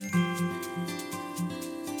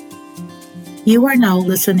You are now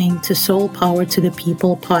listening to Soul Power to the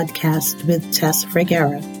People podcast with Tess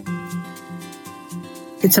Vergara.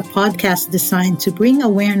 It's a podcast designed to bring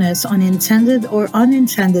awareness on intended or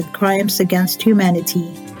unintended crimes against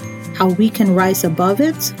humanity, how we can rise above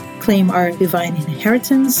it, claim our divine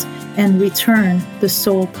inheritance, and return the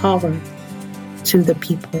soul power to the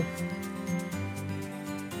people.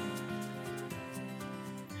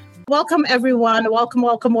 Welcome, everyone.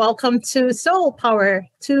 Welcome to Soul Power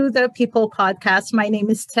to the People podcast. My name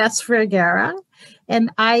is Tess Vergara, and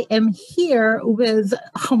I am here with,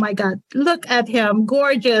 oh my God, look at him.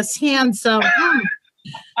 Gorgeous, handsome.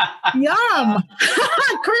 Yum.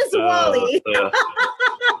 Chris Whalley.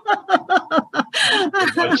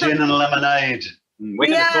 My gin and lemonade. We're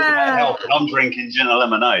going to talk about health, and I'm drinking gin and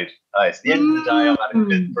lemonade. It's the end of the day. I've had a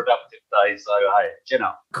good, productive day, so hey, gin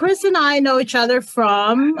up. Chris and I know each other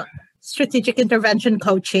from strategic intervention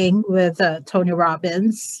coaching with Tony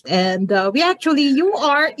Robbins, and you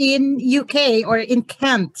are in UK or in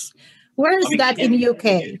Kent. Where is that in UK?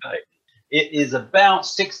 It is about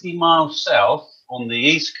 60 miles south on the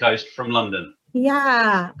east coast from London.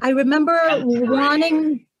 Yeah, I remember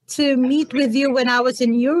wanting to meet with you when I was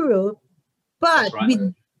in Europe, but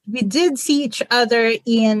right. we did see each other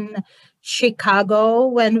in Chicago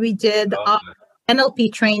when we did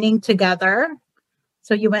NLP training together.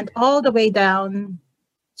 So you went all the way down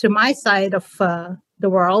to my side of the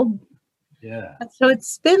world. Yeah. So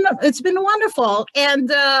it's been wonderful. And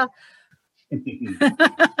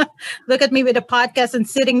look at me with a podcast and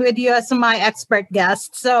sitting with you as my expert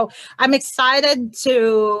guest. So I'm excited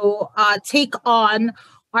to take on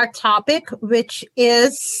our topic, which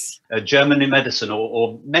is German medicine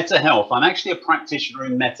or meta health. I'm actually a practitioner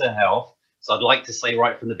in meta health. So I'd like to say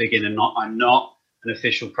right from the beginning, I'm not an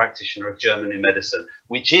official practitioner of German medicine,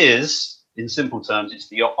 which is, in simple terms, it's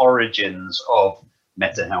the origins of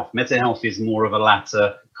meta health. Meta health is more of a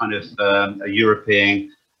latter kind of a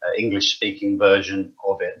European English-speaking version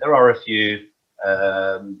of it. There are a few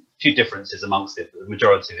differences amongst it, but the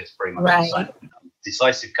majority of it's pretty much the same.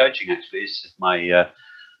 Decisive Coaching actually is just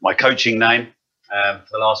my coaching name.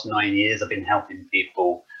 For the last 9 years, I've been helping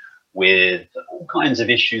people with all kinds of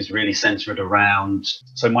issues really centered around.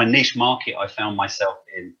 So my niche market, I found myself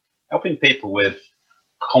in helping people with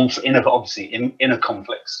inner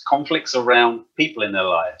conflicts around people in their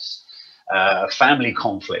lives, family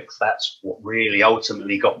conflicts. That's what really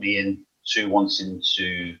ultimately got me into wanting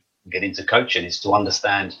to get into coaching, is to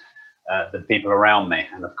understand the people around me.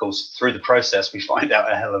 And of course, through the process, we find out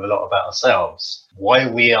a hell of a lot about ourselves, why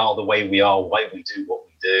we are the way we are, why we do what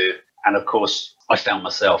we do. And of course, I found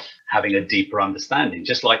myself having a deeper understanding,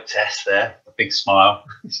 just like Tess there, a big smile,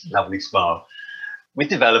 lovely smile. We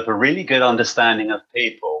develop a really good understanding of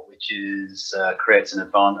people, which is creates a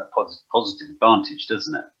positive advantage,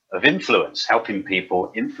 doesn't it? Of influence, helping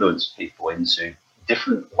people influence people into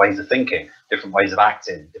different ways of thinking, different ways of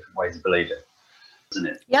acting, different ways of believing, isn't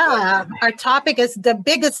it? Yeah, our topic is the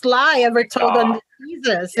biggest lie ever told on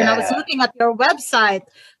diseases. And I was looking at your website.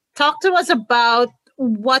 Talk to us about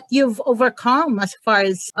what you've overcome as far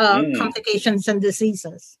as complications and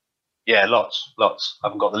diseases. Yeah, lots. I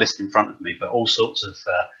haven't got the list in front of me, but all sorts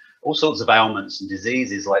of ailments and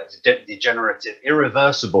diseases, like degenerative,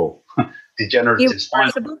 irreversible, degenerative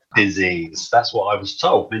spinal disease. That's what I was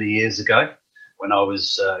told many years ago when I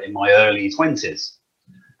was in my early 20s.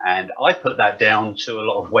 And I put that down to a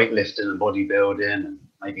lot of weightlifting and bodybuilding and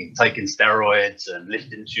maybe taking steroids and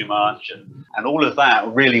lifting too much. And all of that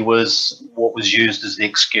really was what was used as the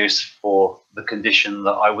excuse for the condition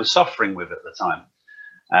that I was suffering with at the time.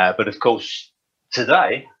 But of course,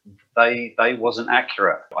 today, they wasn't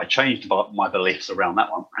accurate. I changed my beliefs around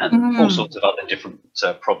that one, and all sorts of other different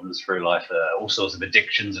problems through life, all sorts of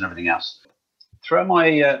addictions and everything else. Throughout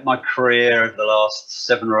my career over the last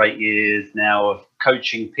 7 or 8 years now of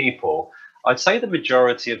coaching people, I'd say the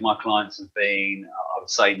majority of my clients have been, I would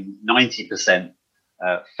say 90%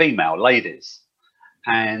 female ladies.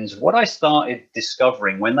 And what I started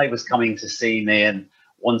discovering when they was coming to see me and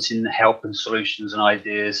wanting help and solutions and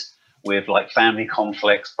ideas with like family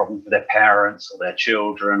conflicts, problems with their parents or their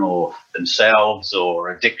children or themselves, or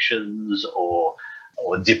addictions or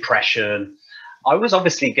depression, I was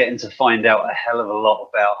obviously getting to find out a hell of a lot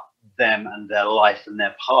about them and their life and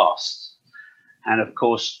their past. And of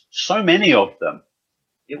course, so many of them,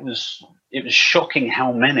 it was shocking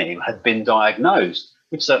how many had been diagnosed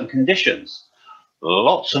with certain conditions.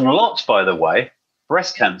 Lots and lots, by the way.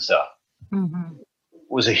 Breast cancer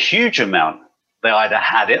was a huge amount. They either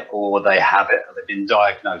had it or they have it, or they've been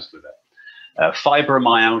diagnosed with it.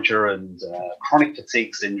 Fibromyalgia and chronic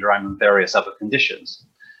fatigue syndrome and various other conditions.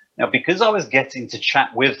 Now, because I was getting to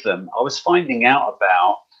chat with them, I was finding out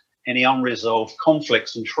about any unresolved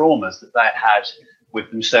conflicts and traumas that they had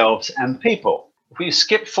with themselves and people. If we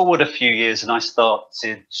skip forward a few years and I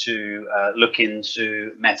started to look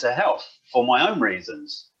into mental health for my own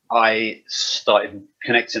reasons, I started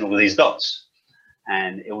connecting all of these dots,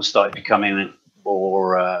 and it all started becoming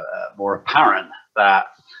more apparent that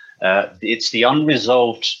it's the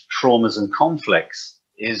unresolved traumas and conflicts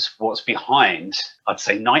is what's behind, I'd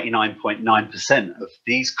say 99.9% of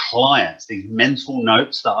these clients, these mental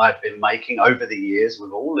notes that I've been making over the years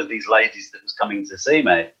with all of these ladies that was coming to see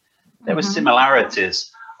me. There were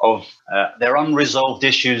similarities of their unresolved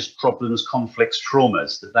issues, problems, conflicts,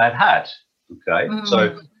 traumas that they'd had. Okay,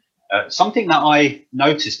 so something that I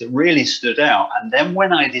noticed that really stood out, and then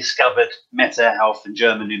when I discovered Meta Health and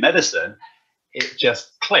German New Medicine, it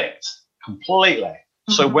just clicked completely.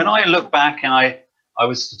 So when I look back and I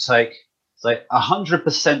was to take, say,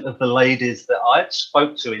 100% of the ladies that I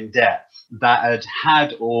spoke to in depth that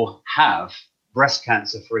had or have breast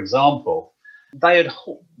cancer, for example, they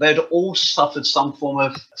had all suffered some form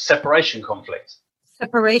of separation conflict.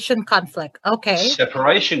 Separation conflict. Okay.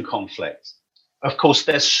 Separation conflict. Of course,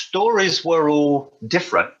 their stories were all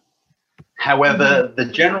different. However, the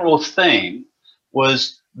general theme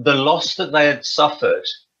was the loss that they had suffered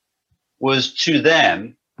was to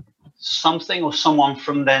them something or someone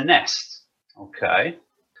from their nest. Okay.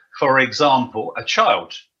 For example, a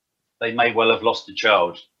child. They may well have lost a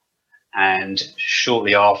child. And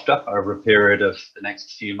shortly after, over a period of the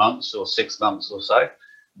next few months or 6 months or so,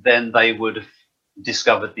 then they would have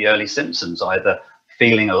discovered the early symptoms, either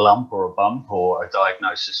feeling a lump or a bump or a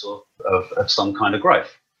diagnosis of some kind of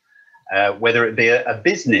growth. Whether it be a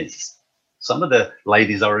business. Some of the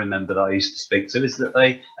ladies I remember that I used to speak to is that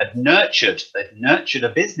they'd nurtured a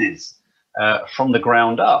business from the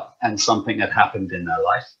ground up, and something had happened in their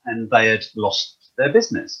life and they had lost their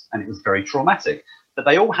business, and it was very traumatic. But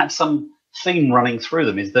they all had some theme running through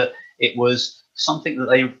them, is that it was something that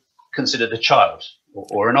they considered a child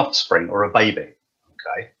or an offspring or a baby.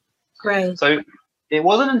 Okay. Great. So it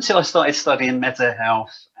wasn't until I started studying Meta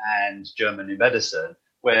Health and German New Medicine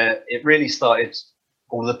where it really started,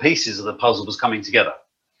 all the pieces of the puzzle was coming together.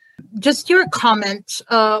 Just your comment,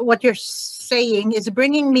 what you're saying is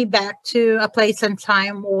bringing me back to a place and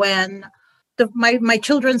time when my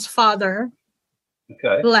children's father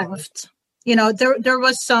left. You know, there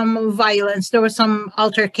was some violence, there was some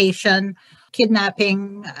altercation,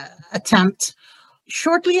 kidnapping attempt.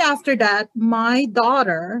 Shortly after that, my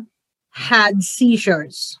daughter had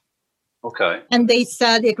seizures. Okay. And they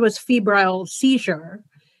said it was febrile seizure,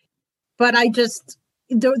 but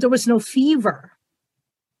there was no fever.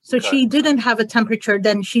 So she didn't have a temperature.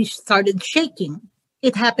 Then she started shaking.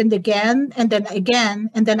 It happened again, and then again.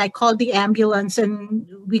 And then I called the ambulance and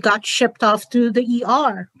we got shipped off to the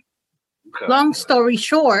ER. Okay. Long story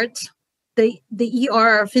short, the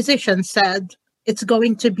ER physician said it's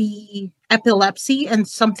going to be epilepsy and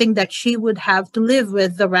something that she would have to live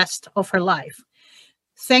with the rest of her life.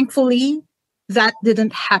 Thankfully, that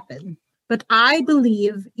didn't happen. But I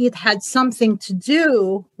believe it had something to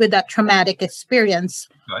do with that traumatic experience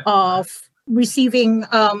of receiving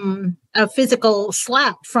a physical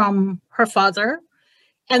slap from her father.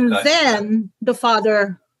 And then the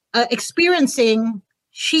father experiencing,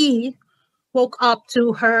 she woke up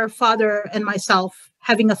to her father and myself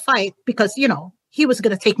having a fight because, you know, he was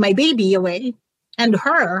going to take my baby away. And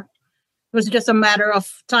her, it was just a matter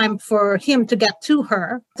of time for him to get to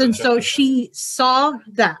her. And so she saw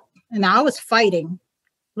that. And I was fighting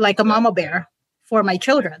like a mama bear for my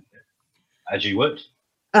children. As you would.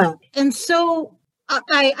 And so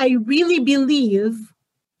I really believe,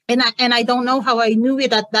 and I don't know how I knew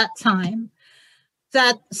it at that time,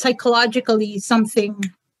 that psychologically something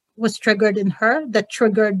was triggered in her that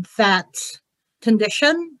triggered that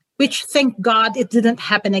condition, which thank God it didn't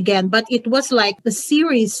happen again. But it was like a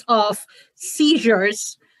series of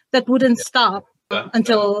seizures that wouldn't stop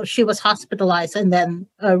until she was hospitalized and then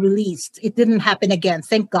released. It didn't happen again.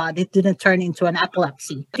 Thank God it didn't turn into an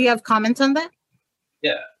epilepsy. Do you have comments on that?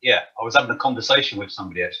 Yeah. I was having a conversation with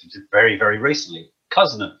somebody actually very, very recently.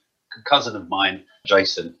 Cousin of mine,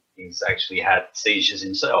 Jason, he's actually had seizures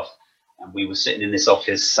himself. And we were sitting in this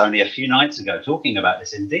office only a few nights ago talking about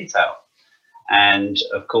this in detail. And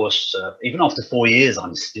of course, even after 4 years,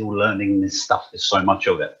 I'm still learning this stuff. There's so much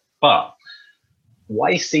of it. But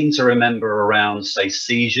what I seem to remember around, say,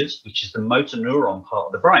 seizures, which is the motor neuron part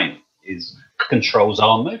of the brain, controls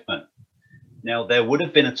arm movement. Now, there would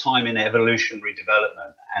have been a time in evolutionary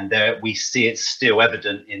development, and there we see it still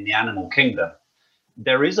evident in the animal kingdom.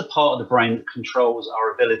 There is a part of the brain that controls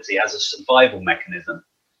our ability as a survival mechanism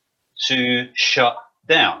to shut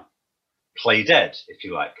down, play dead, if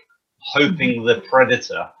you like, hoping the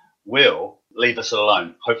predator will leave us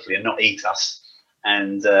alone, hopefully, and not eat us,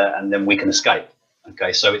 and then we can escape.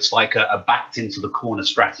 Okay, so it's like a backed into the corner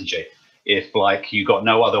strategy. If like you got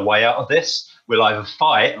no other way out of this, we'll either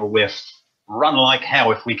fight or we'll run like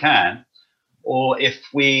hell if we can, or if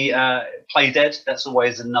we play dead, that's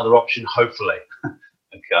always another option, hopefully.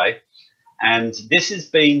 Okay, and this has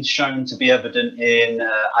been shown to be evident in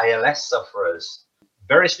ALS sufferers,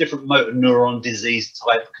 various different motor neuron disease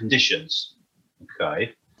type conditions.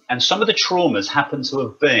 Okay, and some of the traumas happen to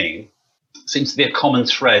have been, seems to be a common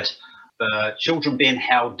thread, children being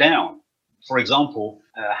held down, for example,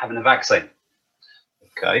 having a vaccine.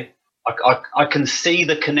 Okay, I can see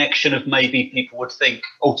the connection of maybe people would think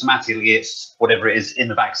automatically it's whatever it is in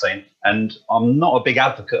the vaccine. And I'm not a big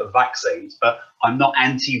advocate of vaccines, but I'm not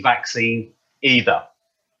anti-vaccine either.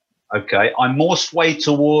 Okay, I'm more swayed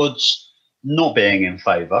towards not being in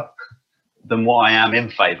favor than what I am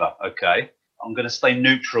in favor. Okay, I'm going to stay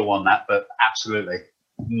neutral on that, but absolutely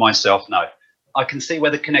myself, no. I can see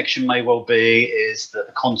where the connection may well be is the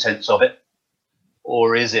contents of it,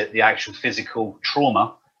 or is it the actual physical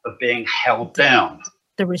trauma of being held down?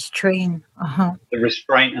 The restraint. The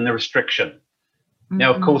restraint and the restriction.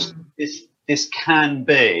 Now, of course, this can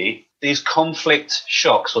be these conflict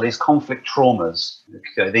shocks or these conflict traumas,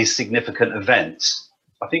 okay, these significant events.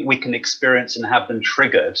 I think we can experience and have them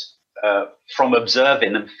triggered from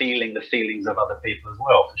observing and feeling the feelings of other people as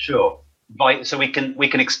well, for sure. So we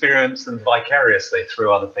can experience them vicariously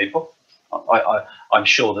through other people. I'm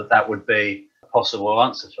sure that would be a possible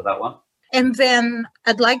answer for that one. And then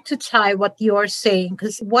I'd like to tie what you're saying,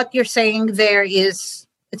 because what you're saying there is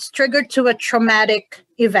it's triggered to a traumatic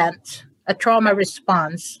event, a trauma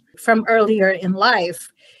response from earlier in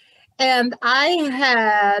life. And I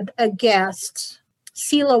had a guest,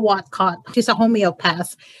 Sela Watcott. She's a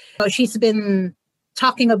homeopath. She's been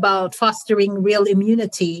talking about fostering real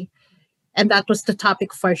immunity. And that was the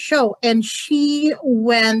topic for our show. And she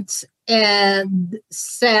went and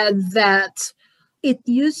said that it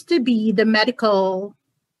used to be the medical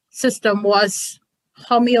system was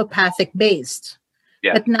homeopathic based,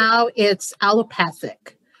 but now it's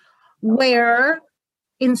allopathic, where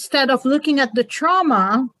instead of looking at the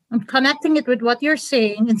trauma and connecting it with what you're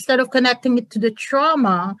saying, instead of connecting it to the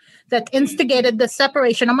trauma that instigated the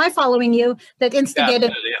separation, am I following you? That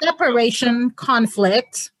instigated separation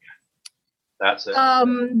conflict. That's it.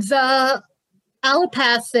 The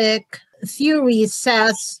allopathic theory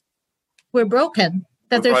says we're broken,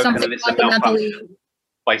 that there's something fundamentally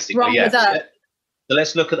basically, wrong with us. So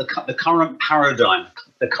let's look at the current paradigm,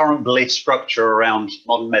 the current belief structure around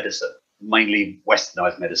modern medicine, mainly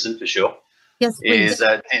westernized medicine for sure. Yes, please.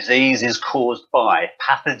 Is disease is caused by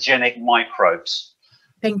pathogenic microbes.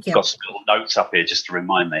 Thank you. I've got some little notes up here just to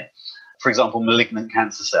remind me. For example, malignant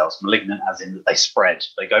cancer cells, malignant as in that they spread,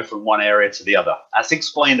 they go from one area to the other. That's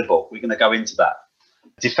explainable. We're going to go into that.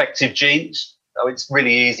 Defective genes. Oh, it's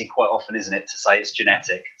really easy quite often, isn't it, to say it's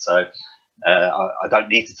genetic. So I don't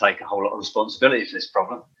need to take a whole lot of responsibility for this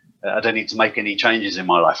problem. I don't need to make any changes in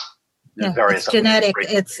my life. It's genetic.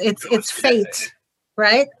 It's fate,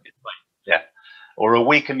 right? Yeah, or a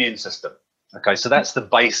weak immune system. Okay, so that's the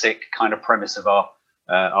basic kind of premise of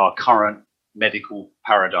our current medical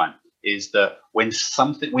paradigm. Is that when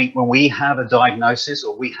we have a diagnosis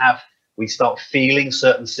or we start feeling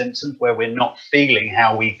certain symptoms where we're not feeling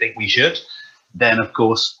how we think we should, then of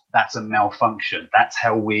course that's a malfunction. That's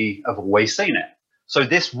how we have always seen it. So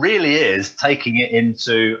this really is taking it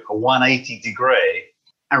into a 180 degree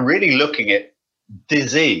and really looking at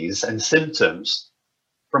disease and symptoms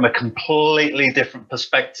from a completely different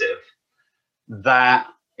perspective, that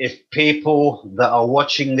if people that are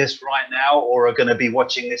watching this right now or are going to be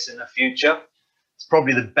watching this in the future, it's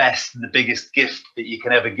probably the best and the biggest gift that you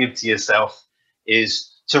can ever give to yourself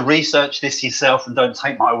is to research this yourself and don't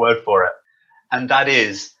take my word for it. And that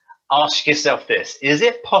is, ask yourself this: is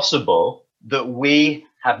it possible that we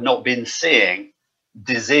have not been seeing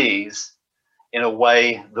disease in a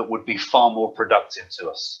way that would be far more productive to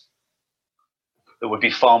us, that would be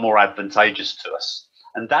far more advantageous to us?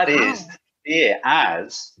 And that is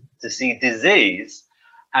to see disease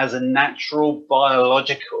as a natural,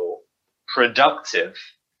 biological, productive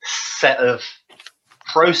set of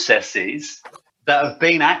processes that have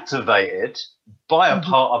been activated by a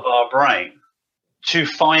part of our brain to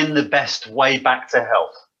find the best way back to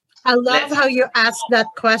health. I love how you asked that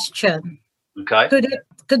question. Okay.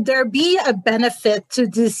 Could there be a benefit to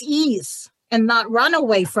disease and not run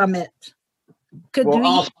away from it?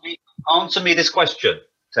 Answer me this question,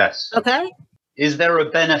 Tess. Okay. Is there a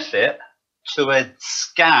benefit to a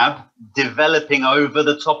scab developing over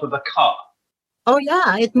the top of a cut. Oh,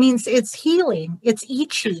 yeah. It means it's healing. It's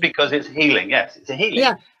itchy. Just because it's healing. Yes, it's a healing.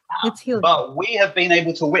 Yeah, it's healing. But we have been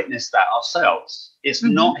able to witness that ourselves. It's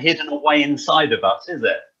not hidden away inside of us, is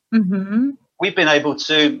it? We've been able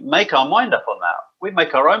to make our mind up on that. We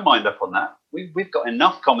make our own mind up on that. We've got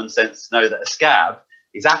enough common sense to know that a scab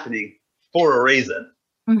is happening for a reason.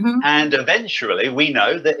 And eventually we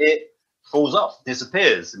know that it falls off,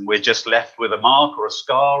 disappears, and we're just left with a mark or a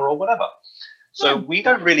scar or whatever. So we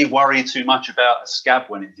don't really worry too much about a scab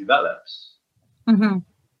when it develops. Part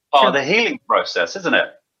of the healing process, isn't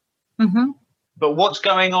it? But what's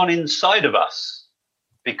going on inside of us?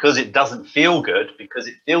 Because it doesn't feel good, because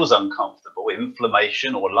it feels uncomfortable,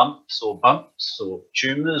 inflammation or lumps or bumps or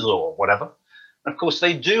tumors or whatever. Of course,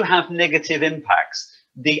 they do have negative impacts.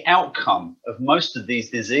 The outcome of most of these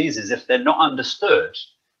diseases, if they're not understood,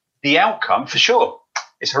 the outcome, for sure,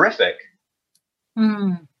 is horrific.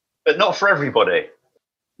 But not for everybody.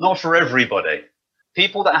 Not for everybody.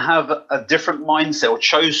 People that have a different mindset or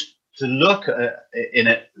chose to look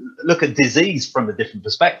at disease from a different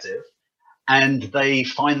perspective, and they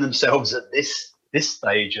find themselves at this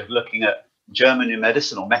stage of looking at German new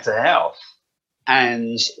medicine or meta health,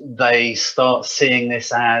 and they start seeing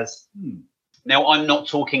this as now, I'm not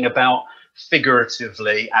talking about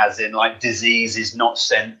figuratively as in like disease is not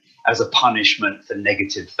sent as a punishment for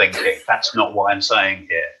negative thinking. That's not what I'm saying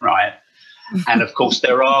here, right? And of course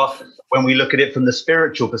there are, when we look at it from the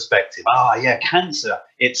spiritual perspective, cancer,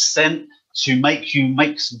 it's sent to make you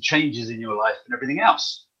make some changes in your life and everything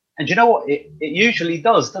else. And you know what? It usually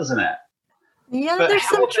does, doesn't it? Yeah, but there's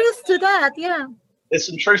some truth to that, yeah. There's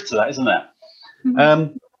some truth to that, isn't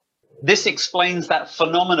there? This explains that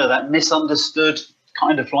phenomena, that misunderstood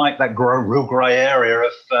kind of like that real grey area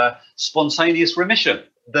of spontaneous remission,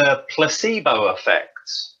 the placebo effect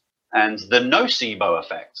and the nocebo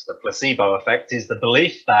effect. The placebo effect is the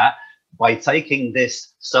belief that by taking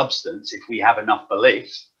this substance, if we have enough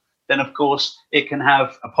belief, then of course it can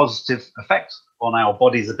have a positive effect on our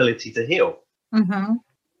body's ability to heal.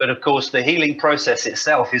 But of course the healing process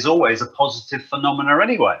itself is always a positive phenomena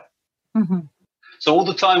anyway. So all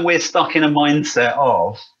the time we're stuck in a mindset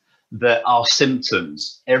of that our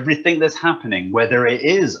symptoms, everything that's happening, whether it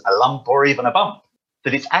is a lump or even a bump,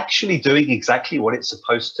 that it's actually doing exactly what it's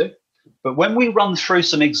supposed to. But when we run through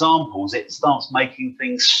some examples, it starts making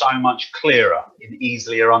things so much clearer and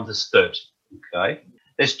easier understood. Okay.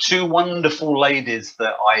 There's two wonderful ladies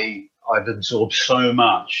that I've absorbed so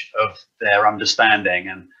much of their understanding,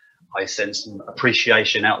 and I send some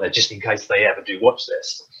appreciation out there just in case they ever do watch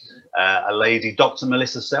this. A lady, Dr.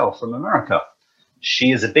 Melissa Sell from America.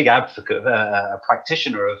 She is a big advocate, a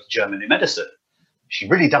practitioner of German new medicine. She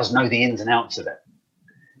really does know the ins and outs of it.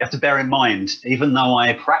 You have to bear in mind, even though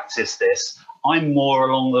I practice this, I'm more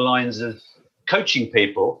along the lines of coaching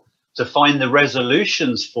people to find the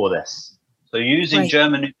resolutions for this. So using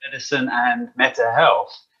German new medicine and meta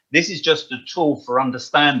health, this is just a tool for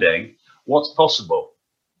understanding what's possible.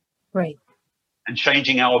 And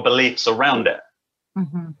changing our beliefs around it.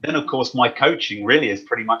 Then, of course, my coaching really is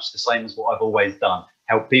pretty much the same as what I've always done.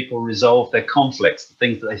 Help people resolve their conflicts, the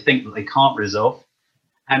things that they think that they can't resolve.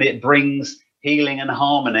 And it brings healing and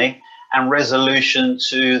harmony and resolution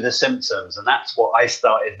to the symptoms. And that's what I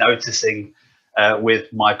started noticing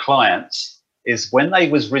with my clients, is when they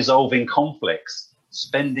was resolving conflicts,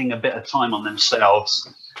 spending a bit of time on themselves,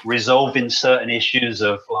 resolving certain issues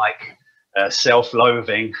of like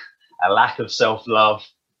self-loathing, a lack of self-love,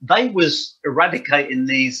 they was eradicating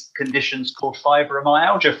these conditions called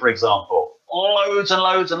fibromyalgia, for example. Loads and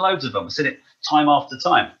loads and loads of them. I've seen it time after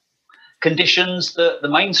time. Conditions that the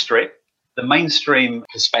mainstream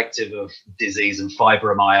perspective of disease and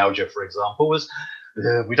fibromyalgia, for example, was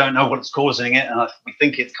we don't know what's causing it, and we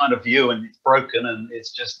think it's kind of you and it's broken and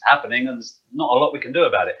it's just happening and there's not a lot we can do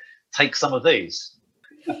about it. Take some of these.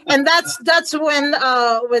 And that's when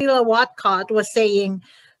Sheila Watcott was saying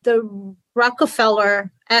the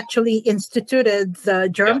Rockefeller actually instituted the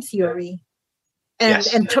germ theory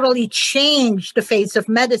and totally changed the face of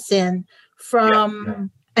medicine from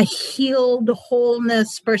a healed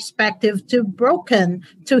wholeness perspective to broken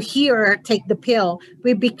to here, take the pill.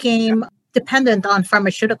 We became dependent on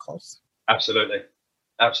pharmaceuticals. Absolutely.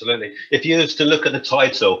 Absolutely. If you was to look at the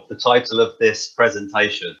title of this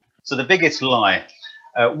presentation, so the biggest lie,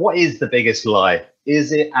 what is the biggest lie?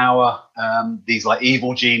 Is it our these like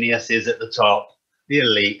evil geniuses at the top, the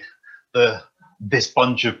elite, this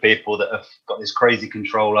bunch of people that have got this crazy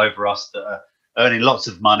control over us, that are earning lots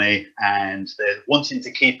of money and they're wanting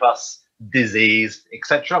to keep us diseased,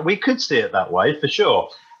 etc.? We could see it that way for sure.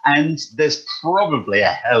 And there's probably a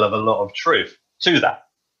hell of a lot of truth to that.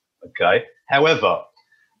 Okay. However,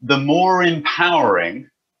 the more empowering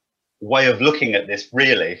way of looking at this,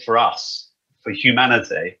 really, for us, for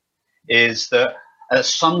humanity, is that at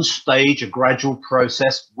some stage, a gradual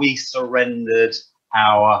process, we surrendered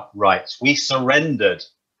our rights. We surrendered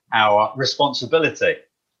our responsibility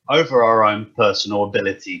over our own personal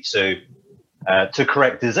ability to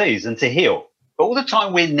correct disease and to heal. But all the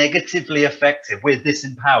time we're negatively affected, we're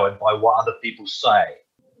disempowered by what other people say.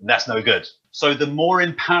 That's no good. So the more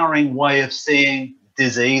empowering way of seeing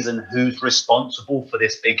disease and who's responsible for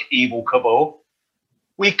this big evil cabal,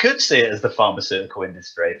 we could see it as the pharmaceutical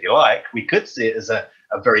industry, if you like. We could see it as a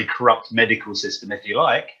very corrupt medical system, if you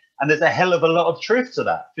like. And there's a hell of a lot of truth to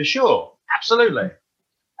that, for sure. Absolutely.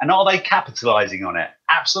 And are they capitalizing on it?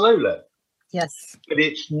 Absolutely. Yes. But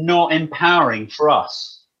it's not empowering for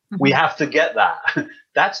us. Mm-hmm. We have to get that.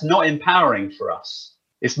 That's not empowering for us.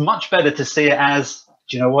 It's much better to see it as,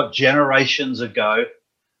 do you know what, generations ago,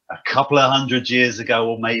 a couple of 100 years ago,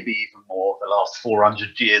 or maybe even more, the last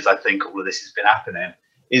 400 years, I think all of this has been happening,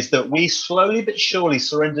 is that we slowly but surely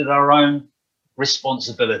surrendered our own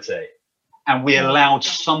responsibility and we allowed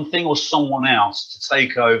something or someone else to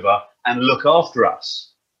take over and look after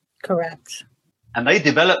us. Correct. And they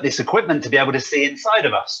developed this equipment to be able to see inside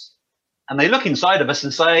of us. And they look inside of us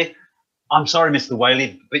and say, I'm sorry, Mr.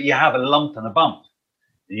 Whalley, but you have a lump and a bump.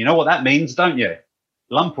 And you know what that means, don't you?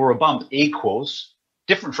 Lump or a bump equals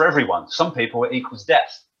different for everyone. Some people it equals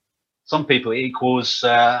death. Some people it equals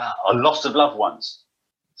a loss of loved ones.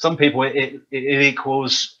 Some people it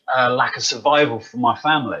equals a lack of survival for my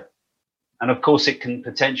family. And of course, it can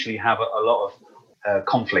potentially have a lot of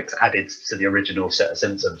conflict added to the original set of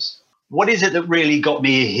symptoms. What is it that really got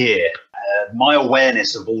me here? My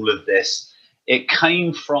awareness of all of this, it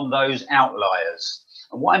came from those outliers.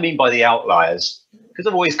 And what I mean by the outliers, because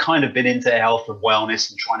I've always kind of been into health and wellness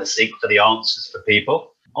and trying to seek for the answers for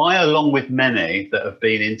people. I, along with many that have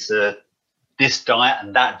been into this diet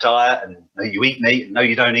and that diet, and no, you eat meat and no,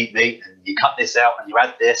 you don't eat meat, and you cut this out and you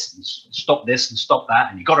add this and stop this and stop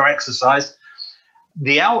that, and you got to exercise.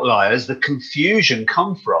 The outliers, the confusion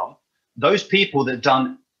come from those people that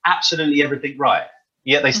done absolutely everything right,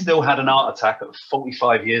 yet they still had an heart attack at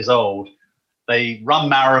 45 years old. They run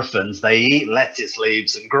marathons, they eat lettuce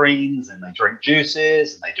leaves and greens, and they drink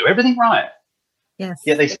juices, and they do everything right. Yes.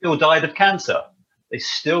 Yet they still died of cancer. They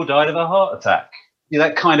still died of a heart attack.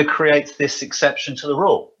 That kind of creates this exception to the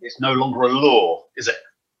rule. It's no longer a law, is it?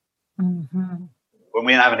 Mm-hmm. When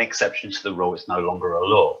we have an exception to the rule, it's no longer a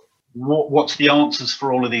law. What's the answers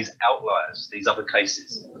for all of these outliers, these other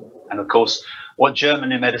cases? And of course, what German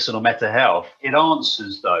New Medicine or Meta Health, it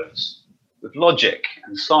answers those with logic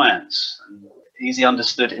and science and easy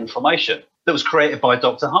understood information that was created by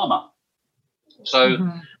Dr. Harmer. So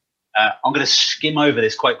I'm going to skim over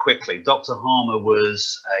this quite quickly. Dr. Harmer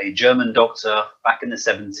was a German doctor back in the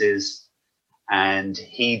 70s, and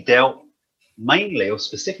he dealt mainly or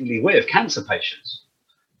specifically with cancer patients.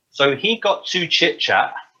 So he got to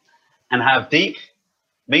chit-chat and have deep,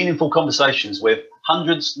 meaningful conversations with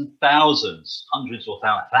hundreds and thousands,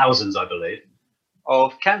 thousands, I believe,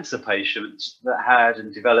 of cancer patients that had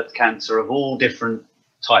and developed cancer of all different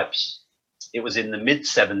types. It was in the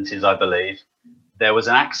mid-70s, I believe. There was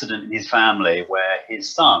an accident in his family where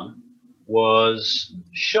his son was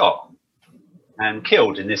shot and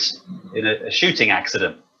killed in a shooting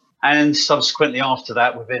accident. And subsequently after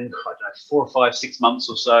that, within, I don't know, 4 or 5, 6 months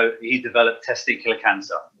or so, he developed testicular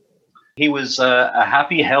cancer. He was a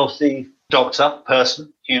happy, healthy doctor,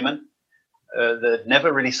 person, human, that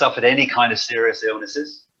never really suffered any kind of serious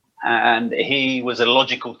illnesses. And he was a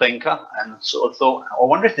logical thinker and sort of thought, I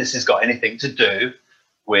wonder if this has got anything to do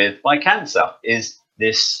with my cancer. Is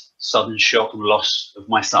this sudden shock and loss of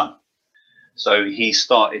my son? So he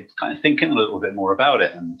started kind of thinking a little bit more about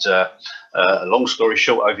it. And long story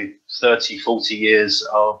short, over 30, 40 years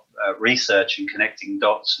of research and connecting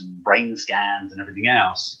dots and brain scans and everything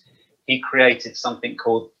else, he created something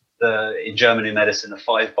called, in German in medicine, the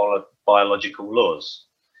 5 biological laws,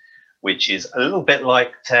 which is a little bit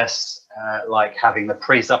like tests, like having the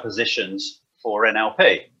presuppositions for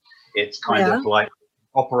NLP. It's kind of like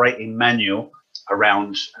operating manual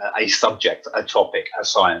around a subject, a topic, a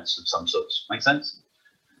science of some sort. Make sense?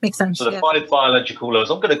 Makes sense. So the 5 biological laws,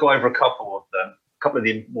 I'm going to go over a couple of them, a couple of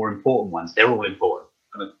the more important ones. They're all important.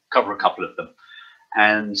 I'm going to cover a couple of them.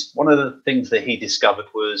 And one of the things that he discovered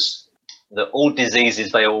was that all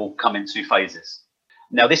diseases, they all come in 2 phases.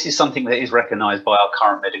 Now, this is something that is recognized by our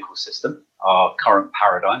current medical system, our current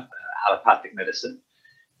paradigm, allopathic medicine,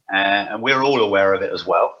 and we're all aware of it as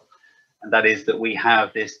well. And that is that we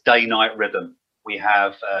have this day-night rhythm. we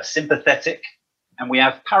have sympathetic, and we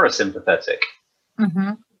have parasympathetic.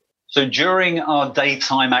 Mm-hmm. So during our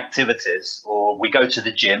daytime activities, or we go to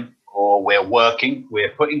the gym, or we're working,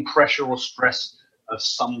 we're putting pressure or stress of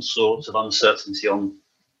some sort of uncertainty on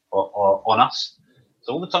us.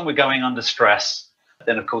 So all the time we're going under stress,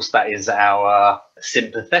 then of course that is our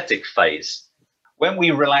sympathetic phase. When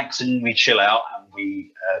we relax and we chill out and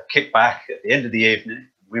we kick back at the end of the evening,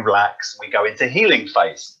 we relax, we go into healing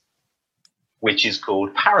phase, which is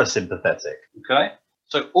called parasympathetic. Okay,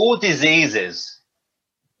 so all diseases,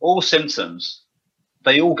 all symptoms,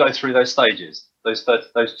 they all go through those stages, those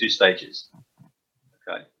two stages.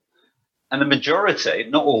 Okay, and the majority,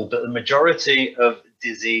 not all, but the majority of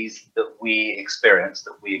disease that we experience,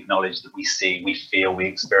 that we acknowledge, that we see, we feel, we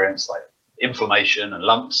experience, like inflammation and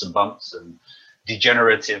lumps and bumps and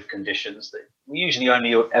degenerative conditions, that we usually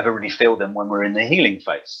only ever really feel them when we're in the healing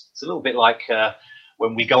phase. It's a little bit like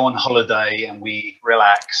when we go on holiday and we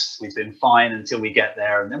relax, we've been fine until we get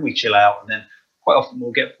there, and then we chill out, and then quite often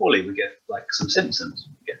we'll get poorly. We get like some symptoms.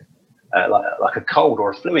 We get like a cold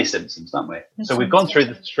or a flu symptoms, don't we? So we've gone through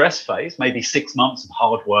the stress phase, maybe 6 months of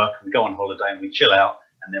hard work, we go on holiday and we chill out,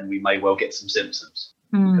 and then we may well get some symptoms.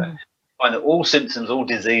 Okay. Find that all symptoms, all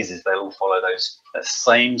diseases, they all follow that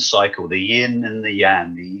same cycle, the yin and the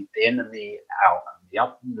yang, the in and the out, and the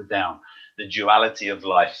up and the down. The duality of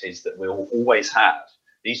life is that we'll always have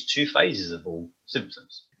these two phases of all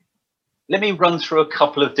symptoms. Let me run through a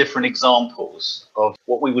couple of different examples of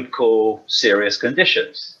what we would call serious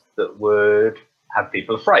conditions that would have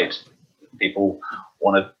people afraid. People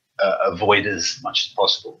want to avoid as much as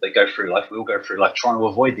possible. They go through life, we all go through life trying to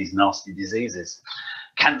avoid these nasty diseases.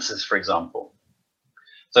 Cancers, for example.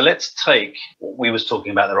 So let's take what we was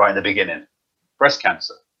talking about right in the beginning, breast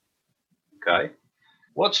cancer. Okay.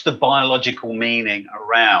 What's the biological meaning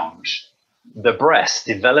around the breast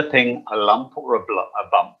developing a lump or a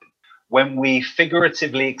bump when we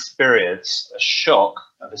figuratively experience a shock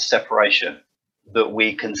of a separation that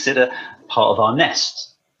we consider part of our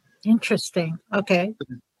nest? Interesting. Okay.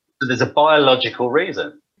 So there's a biological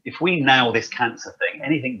reason. If we nail this cancer thing,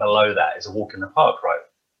 anything below that is a walk in the park, right?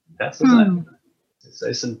 That's, isn't it? So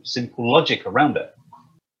there's some simple logic around it.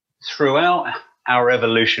 Throughout our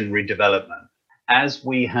evolutionary development, as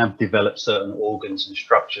we have developed certain organs and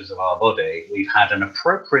structures of our body, we've had an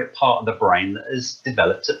appropriate part of the brain that has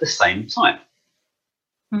developed at the same time.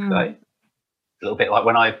 Okay? A little bit like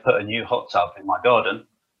when I put a new hot tub in my garden,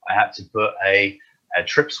 I had to put a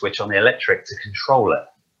trip switch on the electric to control it,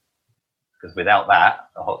 because without that,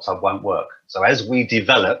 the hot tub won't work. So as we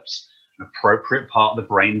developed, an appropriate part of the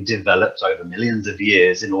brain developed over millions of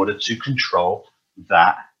years in order to control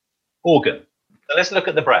that organ. So let's look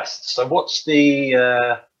at the breast. So what's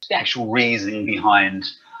the actual reasoning behind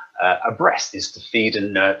a breast? Is to feed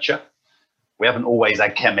and nurture. We haven't always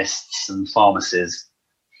had chemists and pharmacies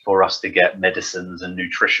for us to get medicines and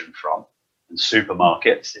nutrition from, and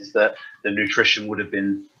supermarkets. Is that the nutrition would have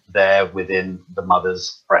been there within the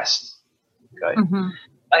mother's breast. Okay.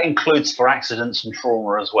 That includes for accidents and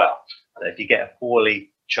trauma as well. If you get a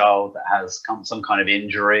poorly child that has some kind of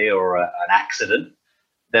injury or an accident,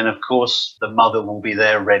 then of course the mother will be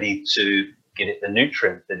there ready to get it the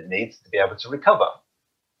nutrient that it needs to be able to recover.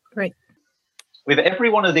 Right. With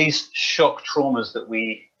every one of these shock traumas that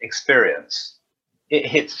we experience, it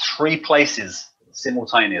hits three places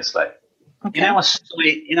simultaneously. Okay.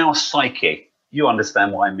 In our psyche, you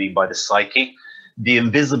understand what I mean by the psyche, the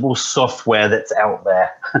invisible software that's out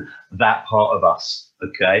there, that part of us,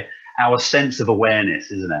 okay? Our sense of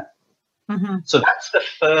awareness, isn't it? So that's the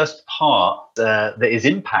first part that is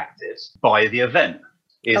impacted by the event,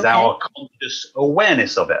 is our conscious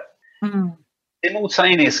awareness of it.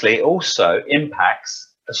 Simultaneously, it also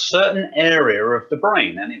impacts a certain area of the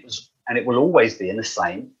brain, and it will always be in the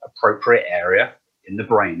same appropriate area in the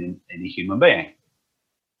brain in a human being.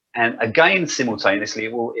 And again, simultaneously,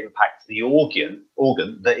 it will impact the organ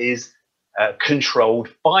that is controlled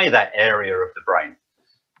by that area of the brain.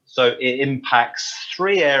 So it impacts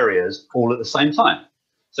three areas all at the same time.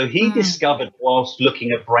 So he discovered, whilst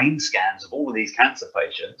looking at brain scans of all of these cancer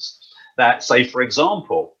patients, that, say, for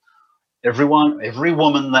example, every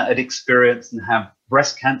woman that had experienced and had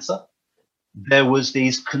breast cancer, there was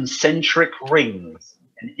these concentric rings,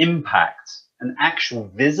 an impact, an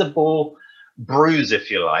actual visible bruise,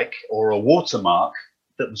 if you like, or a watermark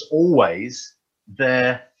that was always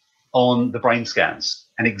there on the brain scans,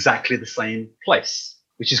 and exactly the same place,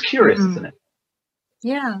 which is curious, isn't it?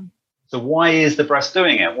 Yeah. So why is the breast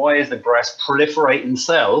doing it? Why is the breast proliferating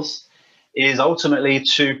cells? Is ultimately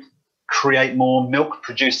to create more milk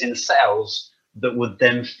producing cells that would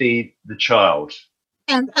then feed the child.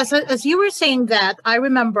 And as you were saying that, I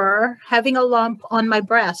remember having a lump on my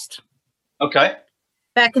breast. Okay.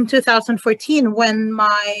 Back in 2014 when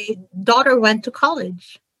my daughter went to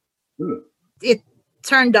college. It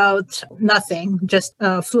turned out nothing, just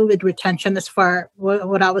fluid retention as far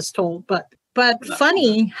what I was told. But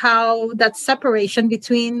funny how that separation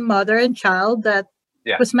between mother and child that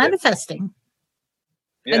was manifesting.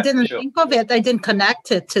 I didn't think of it. I didn't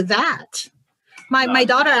connect it to that. My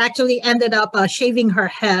daughter actually ended up shaving her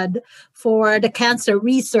head for the cancer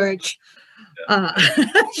research.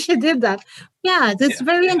 She did that. Yeah, that's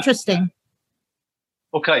very interesting.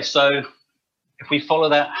 Okay, so if we follow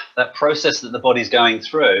that process that the body's going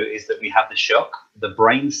through, is that we have the shock. The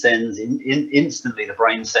brain sends instantly. The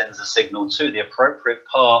brain sends a signal to the appropriate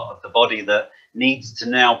part of the body that needs to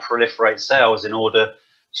now proliferate cells in order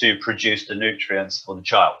to produce the nutrients for the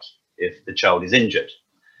child if the child is injured.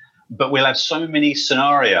 But we'll have so many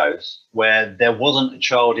scenarios where there wasn't a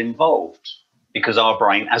child involved, because our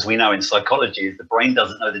brain, as we know in psychology, is the brain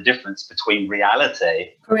doesn't know the difference between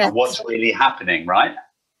reality and what's really happening, right?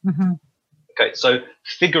 Mm-hmm. Okay, so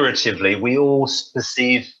figuratively, we all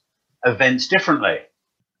perceive events differently.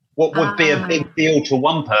 What would be a big deal to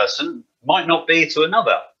one person might not be to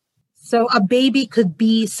another. So a baby could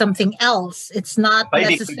be something else. It's not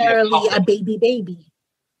necessarily a baby.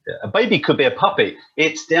 A baby could be a puppy.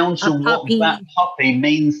 It's down to what that puppy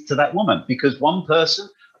means to that woman, because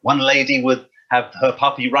one lady would have her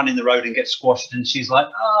puppy run in the road and get squashed, and she's like,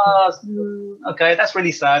 okay, that's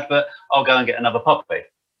really sad, but I'll go and get another puppy.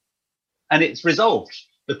 And it's resolved.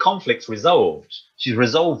 The conflict's resolved. She's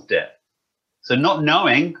resolved it. So not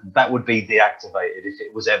knowing, that would be deactivated if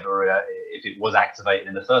it was activated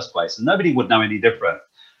in the first place, and nobody would know any different.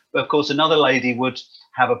 But of course, another lady would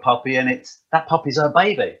have a puppy, and that puppy's her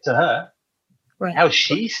baby to her. Right. How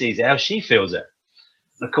she sees it, how she feels it.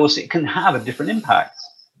 And of course, it can have a different impact.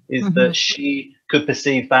 Is that she could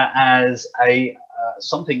perceive that as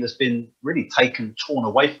something that's been really torn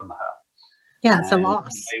away from her. Yeah, it's a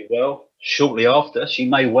loss. Shortly after, she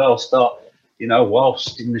may well start,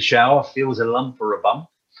 whilst in the shower, feels a lump or a bump,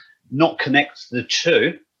 not connect the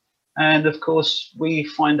two. And of course, we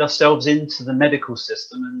find ourselves into the medical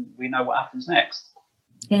system and we know what happens next.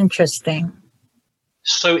 Interesting.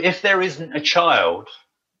 So if there isn't a child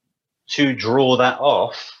to draw that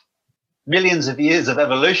off, millions of years of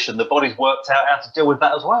evolution, the body's worked out how to deal with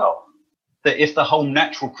that as well. That if the whole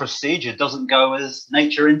natural procedure doesn't go as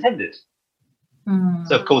nature intended.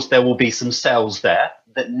 So, of course, there will be some cells there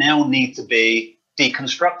that now need to be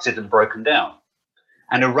deconstructed and broken down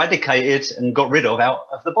and eradicated and got rid of out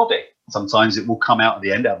of the body. Sometimes it will come out at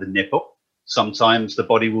the end, out of the nipple. Sometimes the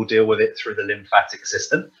body will deal with it through the lymphatic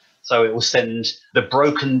system. So it will send the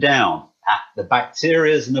broken down, the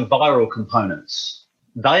bacteria and the viral components.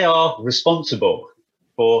 They are responsible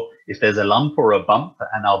for if there's a lump or a bump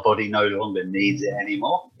and our body no longer needs it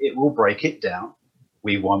anymore, it will break it down.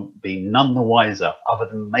 We won't be none the wiser other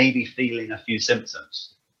than maybe feeling a few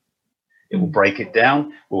symptoms. It will break it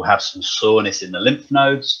down. We'll have some soreness in the lymph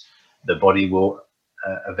nodes. The body will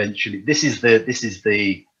eventually. This is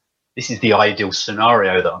the ideal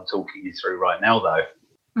scenario that I'm talking you through right now, though,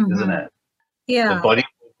 isn't it? Yeah. The body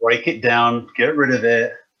will break it down, get rid of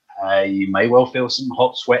it. You may well feel some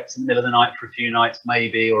hot sweats in the middle of the night for a few nights,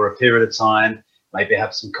 maybe, or a period of time. Maybe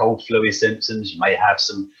have some cold, flu-y symptoms. You may have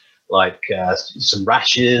some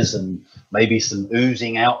rashes and maybe some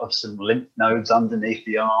oozing out of some lymph nodes underneath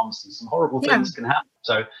the arms, and some horrible things can happen.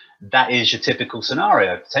 So that is your typical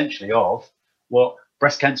scenario, potentially, of what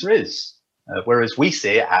breast cancer is. Whereas we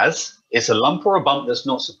see it as it's a lump or a bump that's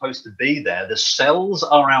not supposed to be there. The cells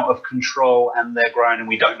are out of control and they're growing and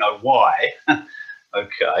we don't know why.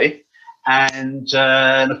 Okay. And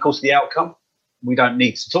of course, the outcome, we don't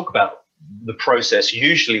need to talk about the process.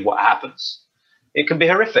 Usually what happens, it can be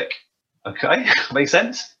horrific. Okay. Makes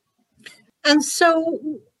sense? And so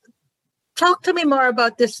talk to me more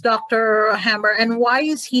about this Dr. Hammer, and why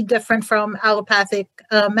is he different from allopathic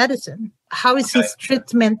medicine? How is his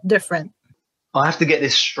treatment different? I have to get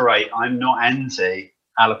this straight. I'm not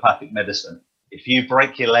anti-allopathic medicine. If you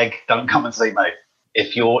break your leg, don't come and see me.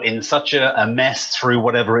 If you're in such a mess through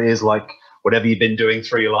whatever it is, like whatever you've been doing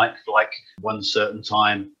through your life, like one certain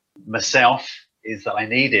time, myself, is that I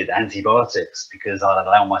needed antibiotics because I'd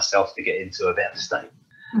allow myself to get into a better state.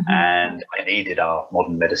 And I needed our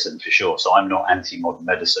modern medicine for sure. So I'm not anti-modern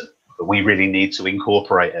medicine, but we really need to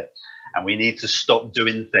incorporate it. And we need to stop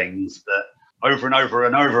doing things that over and over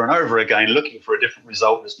and over and over again, looking for a different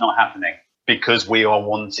result that's not happening because we are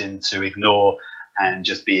wanting to ignore and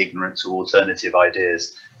just be ignorant to alternative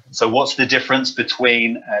ideas. So what's the difference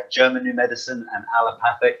between German new medicine and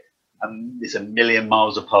allopathic? it's a million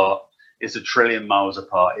miles apart. It's a trillion miles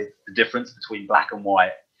apart. It's the difference between black and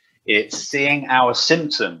white. It's seeing our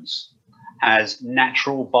symptoms as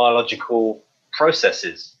natural biological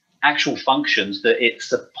processes, actual functions that it's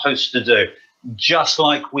supposed to do. Just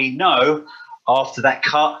like we know after that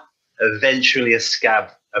cut, eventually a scab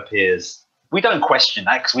appears. We don't question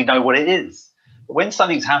that because we know what it is. But when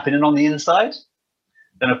something's happening on the inside,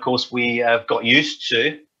 then of course we have got used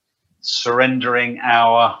to surrendering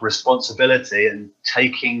our responsibility and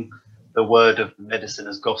taking the word of medicine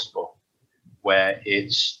as gospel, where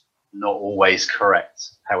it's not always correct.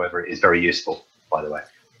 However, it is very useful, by the way.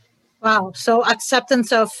 Wow. So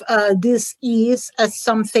acceptance of disease as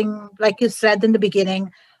something, like you said in the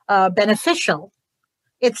beginning, beneficial.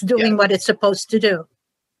 It's doing what it's supposed to do.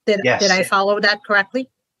 Did I follow that correctly?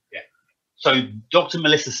 Yeah. So Dr.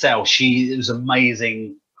 Melissa Sell, it was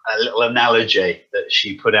amazing, a little analogy that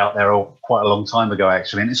she put out there quite a long time ago,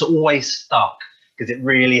 actually. And it's always stuck because it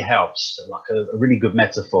really helps, like a really good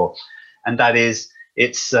metaphor. And that is,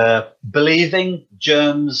 it's believing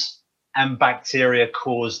germs and bacteria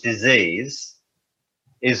cause disease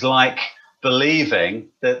is like believing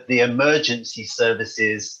that the emergency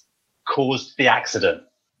services caused the accident.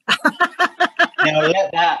 Now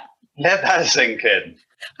let that sink in.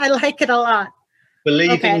 I like it a lot.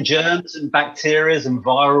 Believing germs and bacteria and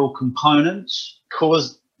viral components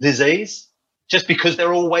cause disease just because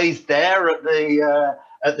they're always there at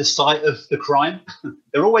the site of the crime.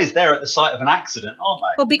 They're always there at the site of an accident, aren't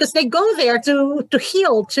they? Well, because they go there to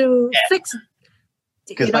heal, to fix.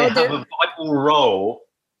 Because they have a vital role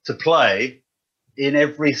to play in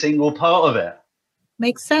every single part of it.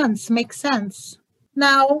 Makes sense.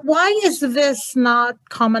 Now, why is this not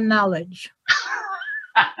common knowledge?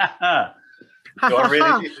 Do I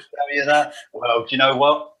really need to tell you that? Well, do you know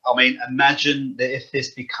what? I mean, imagine that if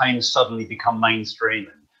this suddenly become mainstream,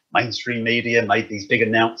 and mainstream media made these big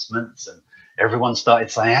announcements and everyone started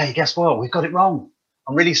saying, hey, guess what? We've got it wrong.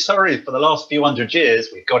 I'm really sorry. For the last few hundred years,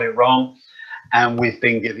 we've got it wrong. And we've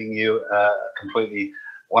been giving you completely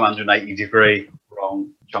 180-degree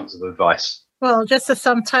wrong chunks of advice. Well, just as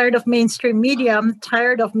I'm tired of mainstream media, I'm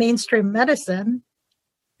tired of mainstream medicine.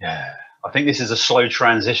 Yeah, I think this is a slow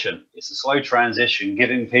transition. It's a slow transition,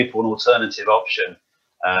 giving people an alternative option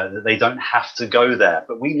that they don't have to go there.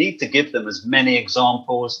 But we need to give them as many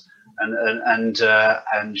examples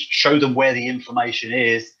and show them where the information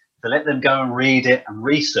is, to let them go and read it and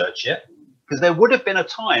research it. Because there would have been a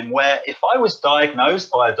time where if I was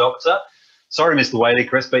diagnosed by a doctor, sorry, Mr. Whalley,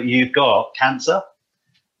 Chris, but you've got cancer,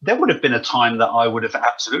 there would have been a time that I would have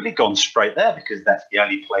absolutely gone straight there because that's the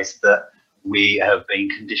only place that we have been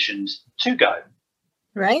conditioned to go.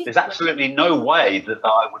 Right. There's absolutely no way that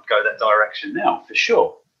I would go that direction now, for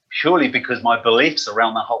sure. Purely because my beliefs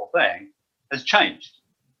around the whole thing has changed.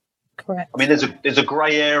 Correct. I mean, there's a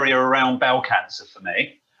grey area around bowel cancer for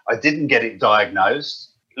me. I didn't get it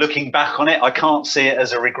diagnosed. Looking back on it, I can't see it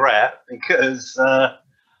as a regret because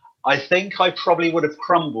I think I probably would have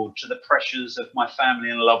crumbled to the pressures of my family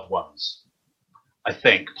and loved ones. I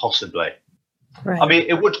think, possibly. Right. I mean,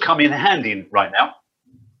 it would come in handy right now.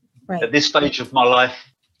 Right. At this stage of my life,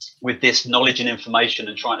 with this knowledge and information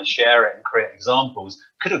and trying to share it and create examples,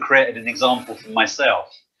 could have created an example for myself,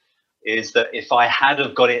 is that if I had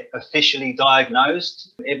have got it officially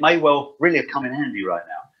diagnosed, it may well really have come in handy right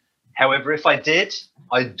now. However, if I did,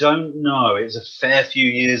 I don't know. It was a fair few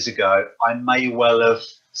years ago. I may well have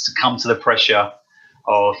succumbed to the pressure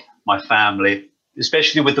of my family,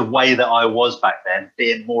 especially with the way that I was back then,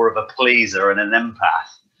 being more of a pleaser and an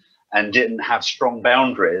empath and didn't have strong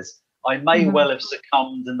boundaries. I may well have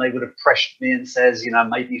succumbed and they would have pressured me and says,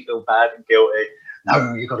 made me feel bad and guilty.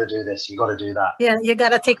 No, you got to do this. You got to do that. Yeah, you got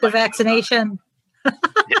to take the vaccination.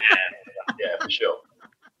 yeah, for sure.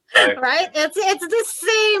 So, right? It's the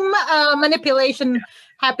same manipulation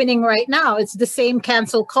happening right now. It's the same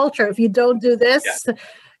cancel culture. If you don't do this,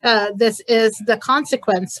 this is the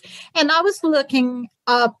consequence. And I was looking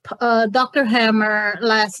up Dr. Hammer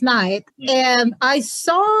last night, and I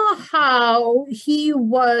saw how he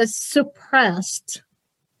was suppressed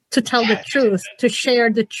to tell the truth, to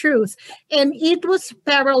share the truth. And it was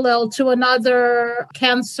parallel to another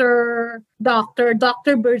cancer doctor,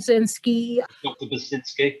 Dr. Brzezinski. Dr.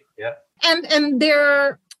 Brzezinski, yeah. And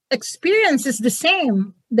their experience is the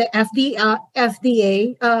same. The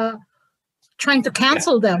FDA trying to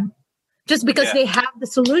cancel them just because they have the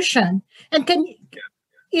solution. And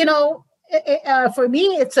for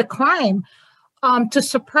me, it's a crime to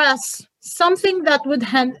suppress something that would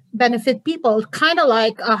benefit people, kind of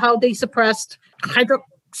like how they suppressed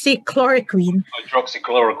hydroxychloroquine.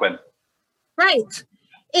 Hydroxychloroquine. Right.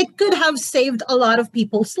 it could have saved a lot of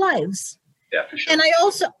people's lives. Yeah, for sure. And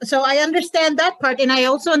I understand that part. And I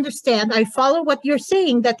also understand, I follow what you're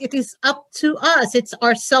saying, that it is up to us. It's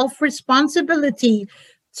our self-responsibility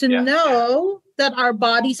to know that our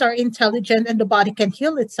bodies are intelligent and the body can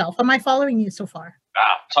heal itself. Am I following you so far?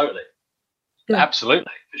 Totally. Good.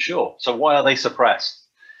 Absolutely, for sure. So why are they suppressed?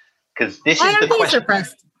 Because this is the question.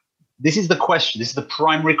 Suppressed? This is the question. This is the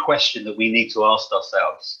primary question that we need to ask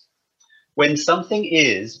ourselves. When something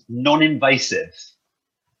is non-invasive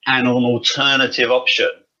and an alternative option,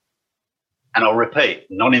 and I'll repeat,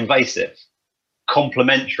 non-invasive,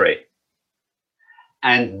 complementary,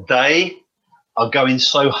 and they are going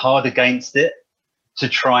so hard against it to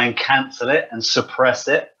try and cancel it and suppress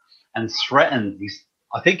it and threaten.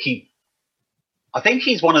 I think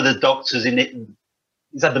he's one of the doctors in it.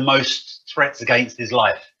 He's had the most threats against his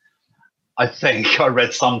life. I think I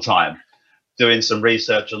read sometime doing some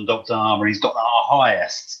research on Dr. Hmmmm. He's got the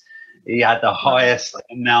highest. He had the highest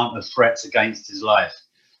amount of threats against his life.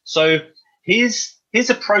 So his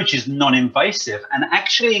approach is non-invasive and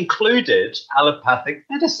actually included allopathic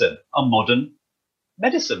medicine, a modern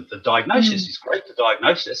medicine for diagnosis. It's great for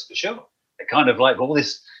diagnosis, for sure. They're kind of like all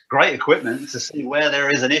this great equipment to see where there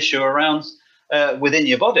is an issue around within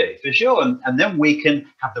your body, for sure. And then we can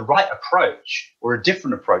have the right approach or a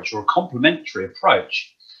different approach or a complementary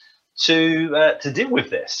approach to deal with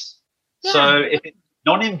this. Yeah. So if it's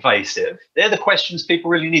non-invasive, they're the questions people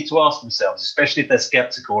really need to ask themselves, especially if they're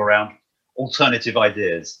skeptical around alternative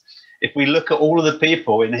ideas. If we look at all of the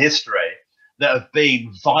people in history that have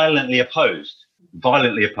been violently opposed,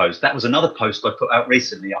 that was another post I put out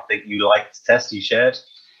recently. I think you liked, Tess, you shared,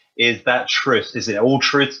 is that truth, isn't it? All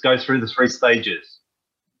truths go through the 3 stages.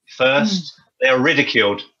 First, they are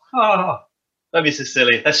ridiculed. Oh, don't be so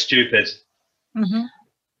silly. That's stupid. Mm-hmm.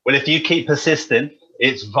 Well, if you keep persisting,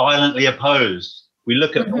 it's violently opposed. We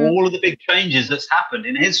look at all of the big changes that's happened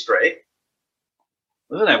in history,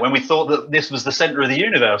 isn't it? When we thought that this was the center of the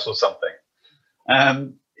universe or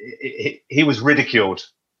something, he was ridiculed.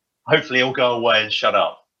 Hopefully he'll go away and shut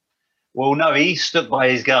up. Well, no, he stuck by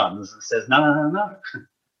his guns and says, no.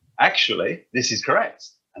 Actually, this is correct.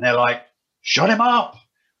 And they're like, shut him up.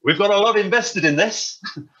 We've got a lot invested in this.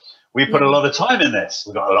 We put a lot of time in this.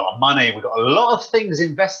 We've got a lot of money. We've got a lot of things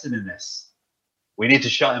invested in this. We need to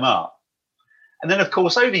shut him up. And then, of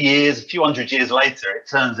course, over years, a few hundred years later, it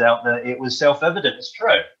turns out that it was self-evident. It's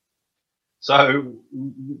true. So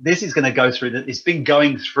this is going to go through that. It's been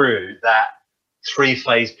going through that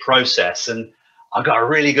 3-phase process. And I've got a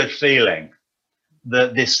really good feeling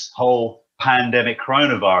that this whole pandemic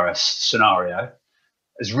coronavirus scenario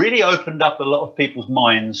has really opened up a lot of people's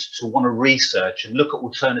minds to want to research and look at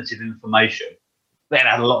alternative information. They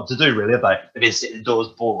haven't had a lot to do, really, have they? They've been sitting indoors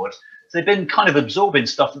bored. So they've been kind of absorbing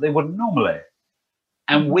stuff that they wouldn't normally.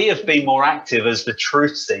 And we have been more active as the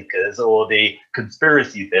truth seekers or the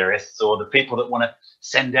conspiracy theorists or the people that want to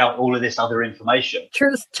send out all of this other information.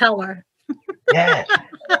 Truth teller. Yeah.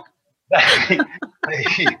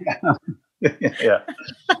 Yeah.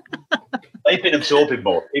 They've been absorbing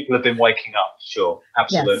more. People have been waking up, sure,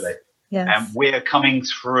 absolutely. Yes. And we're coming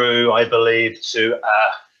through, I believe, to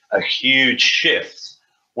a huge shift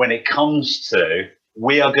when it comes to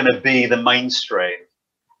we are going to be the mainstream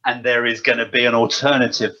and there is going to be an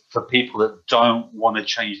alternative for people that don't want to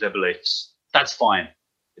change their beliefs. That's fine,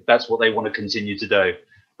 if that's what they want to continue to do.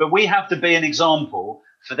 But we have to be an example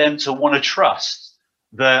for them to want to trust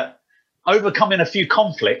that overcoming a few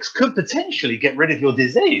conflicts could potentially get rid of your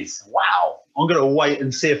disease. Wow. I'm going to wait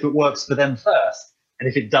and see if it works for them first. And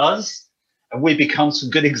if it does, and we become some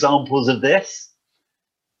good examples of this,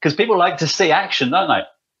 because people like to see action, don't they?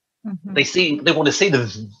 Mm-hmm. They want to see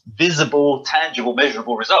the visible, tangible,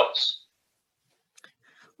 measurable results.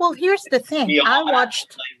 Well, here's the thing. I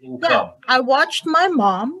watched my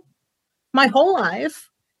mom my whole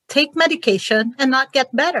life take medication and not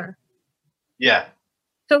get better. Yeah.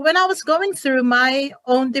 So when I was going through my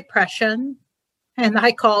own depression, and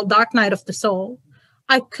I call dark night of the soul,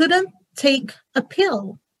 I couldn't take a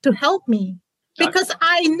pill to help me because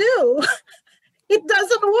I knew it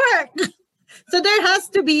doesn't work. So there has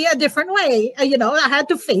to be a different way. I had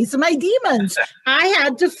to face my demons. I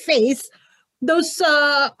had to face those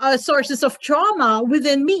sources of trauma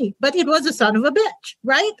within me. But it was a son of a bitch,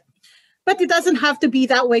 right? But it doesn't have to be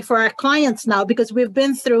that way for our clients now because we've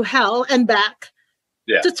been through hell and back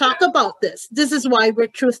to talk about this. This is why we're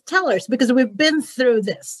truth tellers, because we've been through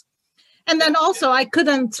this. And then also I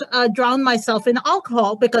couldn't drown myself in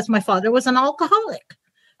alcohol because my father was an alcoholic.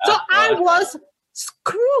 So I was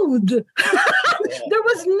screwed. There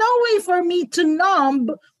was no way for me to numb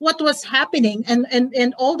what was happening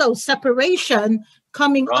and all those separation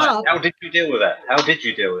coming up. How did you deal with that? How did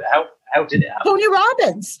you deal with it? How did it happen? Tony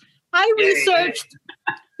Robbins. I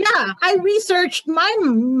researched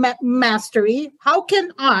my mastery. How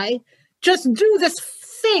can I just do this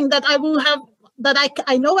thing that I will have, that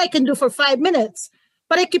I know I can do for 5 minutes,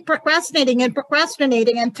 but I keep procrastinating, and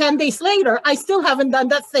 10 days later, I still haven't done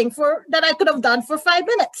that thing that I could have done for 5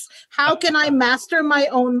 minutes. How can I master my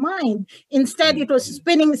own mind? Instead, it was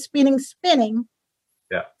spinning,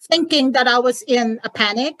 thinking that I was in a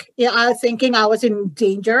panic, thinking I was in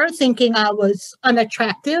danger, thinking I was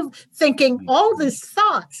unattractive, thinking all these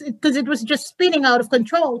thoughts, because it was just spinning out of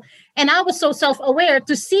control. And I was so self-aware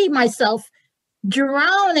to see myself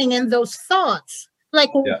drowning in those thoughts. Like,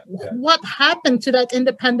 what happened to that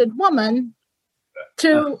independent woman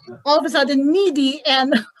to all of a sudden needy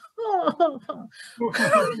and it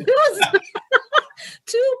was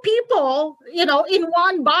two people, in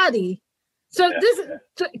one body. So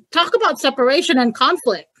talk about separation and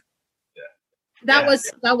conflict. That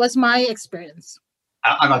was my experience.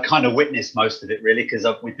 And I kind of witnessed most of it, really, because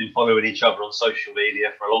we've been following each other on social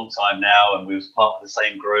media for a long time now, and we was part of the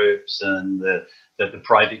same groups and the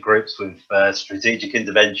private groups with strategic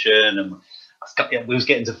intervention, and we was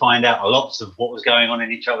getting to find out a lot of what was going on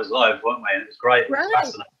in each other's lives, weren't we? And it was great. It was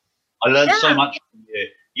fascinating. I learned so much from you.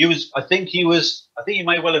 I think you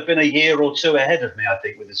may well have been a year or two ahead of me, I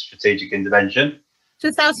think, with the strategic intervention.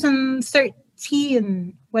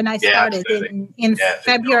 2013 when I started in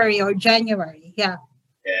February or January. Yeah.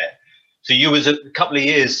 So you was a couple of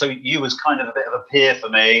years. So you was kind of a bit of a peer for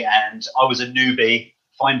me, and I was a newbie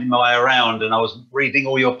finding my way around, and I was reading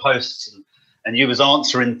all your posts, and you was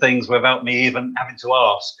answering things without me even having to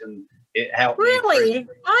ask, and it helped me. Really?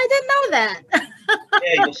 I didn't know that.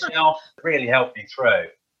 Yourself really helped me through,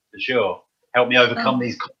 for sure. Helped me overcome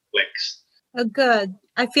these conflicts. Oh, good.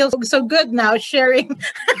 I feel so good now sharing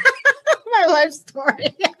my life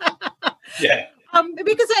story.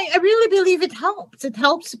 Because I really believe it helps. It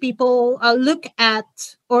helps people look at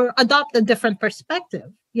or adopt a different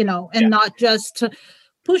perspective, and not just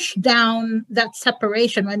push down that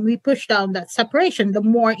separation. When we push down that separation, the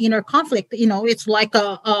more inner conflict, it's like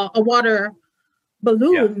a water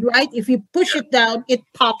balloon, right? If you push it down, it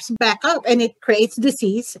pops back up and it creates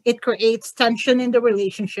disease. It creates tension in the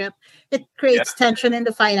relationship. It creates tension in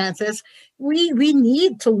the finances. We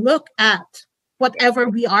need to look at whatever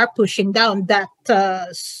we are pushing down, that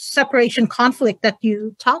separation conflict that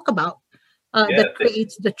you talk about, that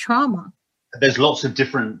creates the trauma. There's lots of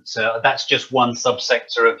different, that's just one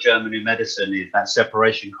subsector of German New Medicine, is that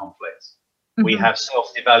separation conflict. Mm-hmm. We have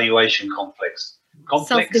self-evaluation conflicts.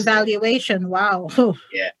 Self-devaluation, wow.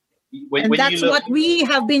 And that's what we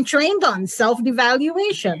have been trained on,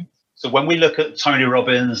 self-devaluation. So when we look at Tony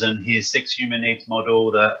Robbins and his 6 human needs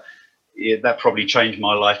model, that probably changed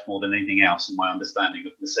my life more than anything else, and my understanding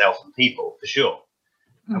of myself and people, for sure.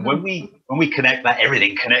 Mm-hmm. And when we connect that,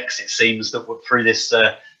 everything connects. It seems that through this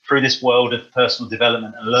world of personal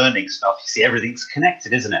development and learning stuff, you see everything's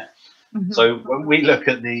connected, isn't it? Mm-hmm. So when we look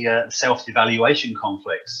at the self-evaluation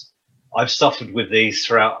conflicts, I've suffered with these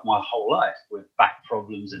throughout my whole life, with back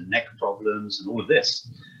problems and neck problems and all of this.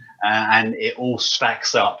 And it all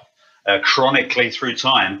stacks up chronically through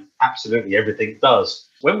time. Absolutely everything does.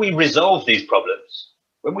 When we resolve these problems,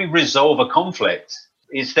 when we resolve a conflict,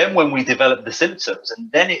 it's then when we develop the symptoms,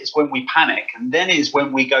 and then it's when we panic, and then it's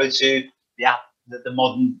when we go to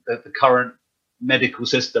the current medical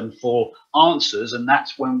system for answers, and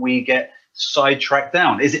that's when we get sidetracked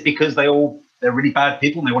down. Is it because they're really bad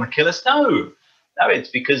people and they want to kill us? No, it's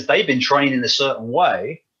because they've been trained in a certain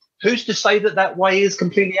way. Who's to say that way is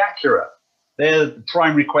completely accurate? They're the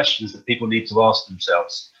primary questions that people need to ask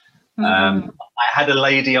themselves. Mm-hmm. I had a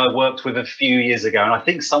lady I worked with a few years ago, and I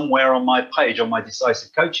think somewhere on my page, on my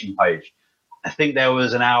Decisive Coaching page, I think there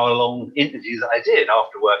was an hour-long interview that I did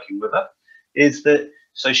after working with her.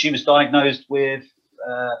 So she was diagnosed with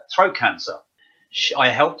throat cancer. I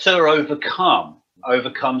helped her overcome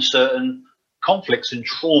certain conflicts and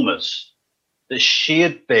traumas that she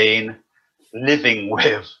had been living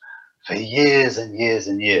with for years and years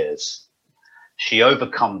and years. She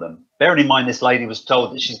overcome them. Bearing in mind, this lady was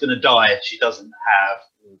told that she's going to die if she doesn't have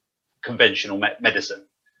conventional medicine.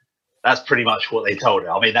 That's pretty much what they told her.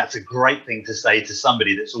 I mean, that's a great thing to say to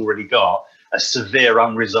somebody that's already got a severe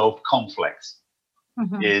unresolved conflict.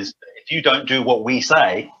 Mm-hmm. Is if you don't do what we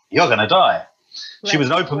say, you're going to die. Right. She was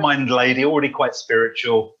an open-minded lady, already quite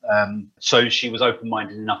spiritual. So she was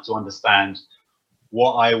open-minded enough to understand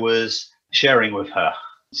what I was sharing with her.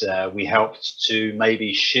 We helped to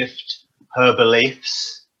maybe shift her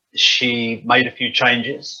beliefs. She made a few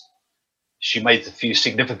changes. She made a few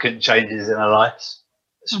significant changes in her life,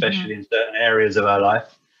 especially in certain areas of her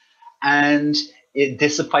life. And it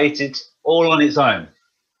dissipated all on its own.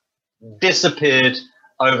 Disappeared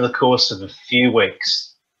over the course of a few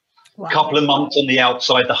weeks. Wow. A couple of months on the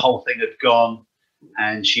outside, the whole thing had gone,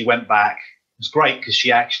 and she went back. It was great because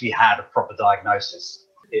she actually had a proper diagnosis.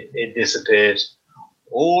 It disappeared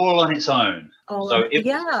all on its own. So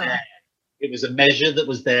it was a measure that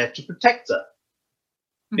was there to protect her,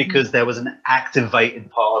 because there was an activated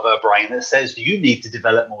part of her brain that says you need to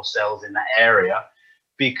develop more cells in that area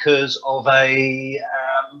because of an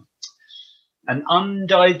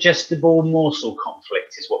undigestible morsel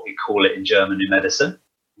conflict is what we call it in German medicine.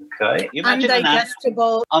 Okay, you imagine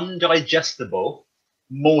undigestible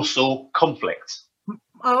morsel conflict.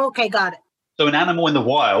 Oh, okay, got it. So an animal in the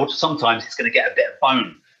wild, sometimes it's going to get a bit of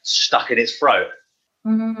bone stuck in its throat.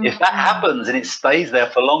 If that happens and it stays there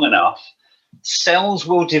for long enough, cells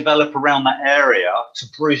will develop around that area to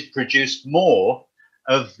produce more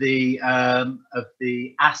of the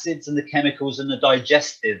acids and the chemicals and the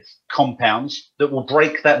digestive compounds that will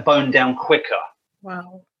break that bone down quicker.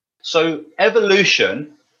 Wow. So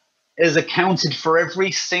evolution is accounted for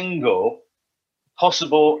every single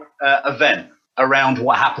possible event around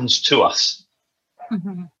what happens to us.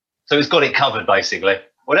 So it's got it covered, basically.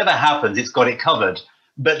 Whatever happens, it's got it covered.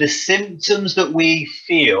 But the symptoms that we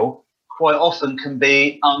feel quite often can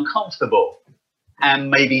be uncomfortable and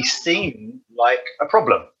maybe seem like a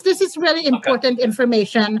problem. This is really important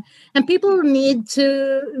information, and people need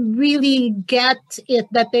to really get it,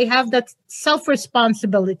 that they have that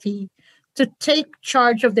self-responsibility to take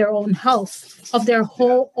charge of their own health, of their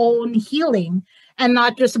whole own healing, and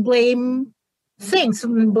not just blame things,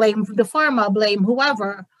 blame the pharma, blame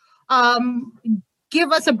whoever.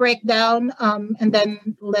 Give us a breakdown, and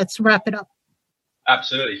then let's wrap it up.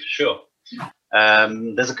 Absolutely, for sure.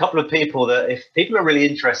 There's a couple of people that, if people are really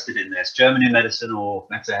interested in this, German medicine or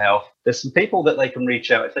mental health, there's some people that they can reach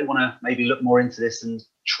out if they want to maybe look more into this and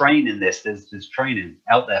train in this. There's training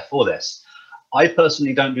out there for this. I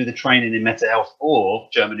personally don't do the training in mental health or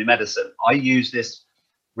German medicine. I use this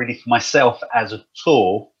really for myself as a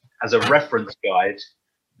tool, as a reference guide,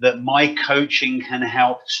 that my coaching can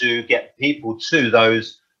help to get people to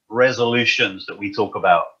those resolutions that we talk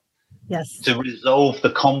about. Yes. To resolve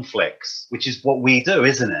the conflicts, which is what we do,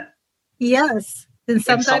 isn't it? Yes. And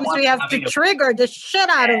sometimes we have to trigger the shit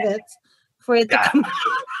out of it for it to come out.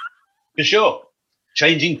 For sure.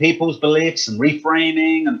 Changing people's beliefs and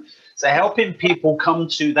reframing. And so helping people come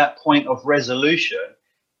to that point of resolution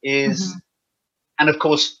is, and of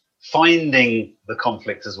course, finding the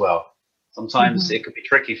conflict as well. Sometimes it could be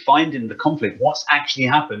tricky finding the conflict. What's actually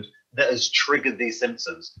happened that has triggered these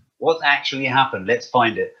symptoms? What's actually happened? Let's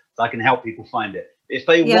find it. So I can help people find it. If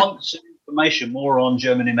they want some information more on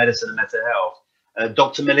German medicine and mental health,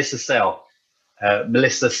 Dr. Melissa Sell,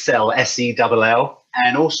 S-E-L-L,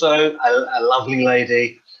 and also a lovely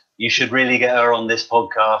lady. You should really get her on this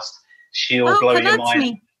podcast. She'll blow your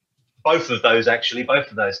mind. Both of those.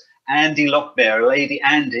 Andy Lockmere, Lady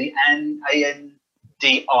Andy, and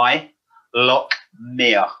A-N-D-I,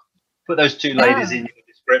 Lockmere. Put those two ladies in your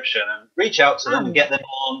description and reach out to them and get them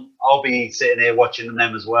on. I'll be sitting here watching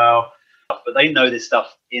them as well. But they know this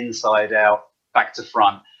stuff inside out, back to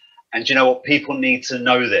front. And you know what? People need to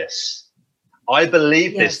know this. I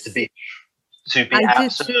believe this to be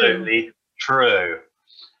absolutely true.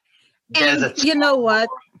 And you know what?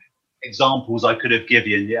 Examples I could have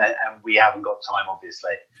given you, and we haven't got time,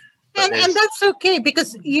 obviously. And that's okay,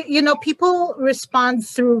 because you know, people respond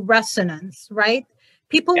through resonance, right?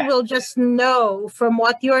 People will just know from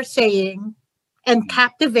what you're saying and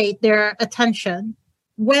captivate their attention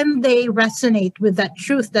when they resonate with that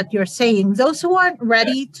truth that you're saying. Those who aren't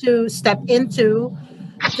ready to step into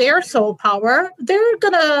their soul power, they're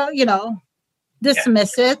gonna,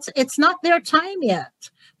 dismiss it. It's not their time yet.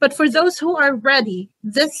 But for those who are ready,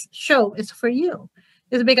 this show is for you.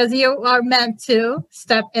 It's because you are meant to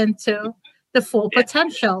step into the full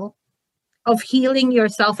potential of healing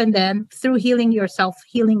yourself, and then through healing yourself,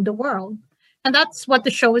 healing the world. And that's what the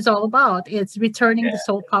show is all about. It's returning the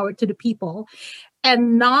soul power to the people,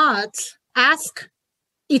 and not ask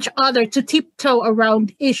each other to tiptoe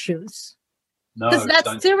around issues. Because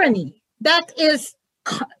that's tyranny. That is,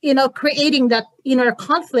 creating that inner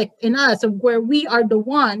conflict in us, of where we are the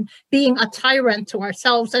one being a tyrant to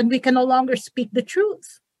ourselves, and we can no longer speak the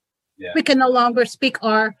truth. Yeah. We can no longer speak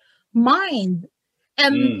our mind.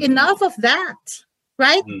 And enough of that,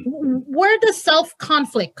 right? Where does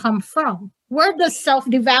self-conflict come from? Where does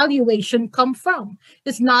self-devaluation come from?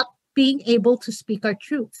 It's not being able to speak our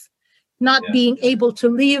truth. not being able to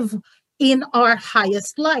live in our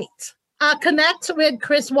highest light. Connect with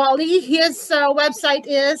Chris Whalley. His website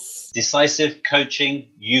is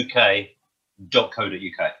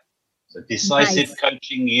DecisiveCoachingUK.co.uk. So Decisive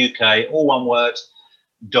Coaching UK, all one word,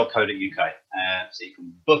 .co.uk. So you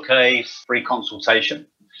can book a free consultation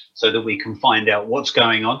so that we can find out what's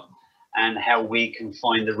going on and how we can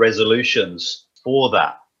find the resolutions for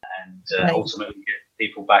that, and ultimately get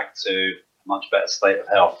people back to a much better state of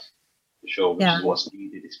health, for sure, which is what's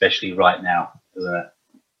needed, especially right now, isn't it?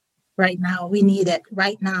 Right now, we need it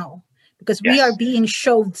right now, because we are being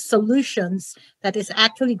shown solutions that is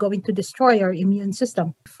actually going to destroy our immune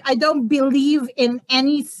system. I don't believe in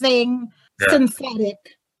anything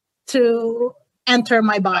synthetic to enter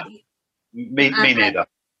my body. Me neither.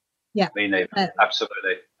 Me neither.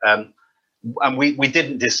 Absolutely. And we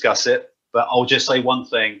didn't discuss it, but I'll just say one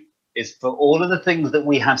thing is, for all of the things that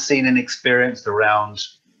we have seen and experienced around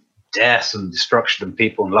death and destruction of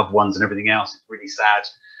people and loved ones and everything else, it's really sad,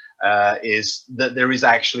 is that there is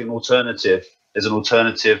actually an alternative. There's an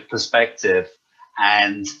alternative perspective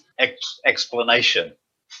and explanation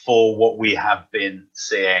for what we have been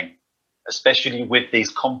seeing, especially with these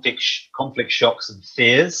conflict shocks and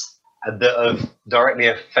fears that have directly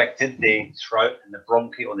affected the throat and the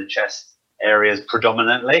bronchial and the chest areas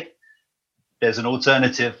predominantly. There's an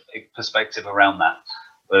alternative perspective around that.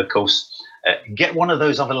 But of course, get one of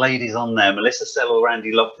those other ladies on there, Melissa Sell or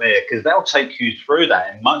Randy Lockmere, because they'll take you through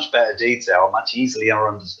that in much better detail, much easier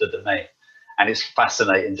understood than me. And it's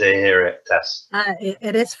fascinating to hear it, Tess.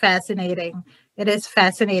 It is fascinating. It is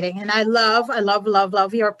fascinating. And I love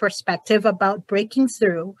your perspective about breaking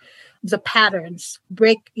through the patterns,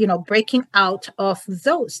 breaking out of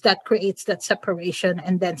those that creates that separation,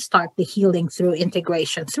 and then start the healing through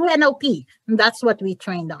integration, through NLP. And that's what we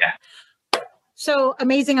trained on. Yeah. So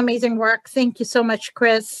amazing work. Thank you so much,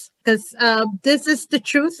 Chris, because this is the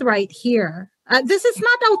truth right here. This is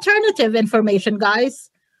not alternative information, guys.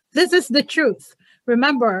 This is the truth.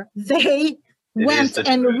 Remember, they went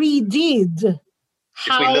and redid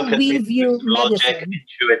how we view logic and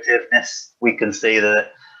intuitiveness. We can see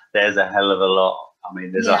that there's a hell of a lot. I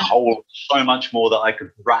mean, there's so much more that I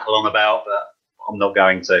could rattle on about, but I'm not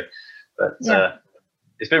going to. But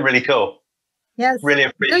it's been really cool. Yes. Really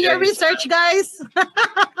appreciate it. Do your research, guys.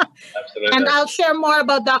 Absolutely. And I'll share more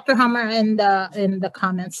about Dr. Hmmmm in the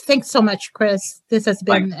comments. Thanks so much, Chris. This has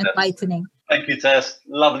been enlightening. Thank you, Tess.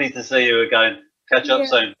 Lovely to see you again. Catch up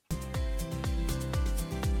soon.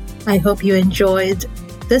 I hope you enjoyed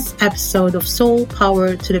this episode of Soul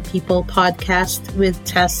Power to the People podcast with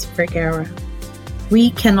Tess Vergara.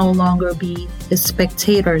 We can no longer be the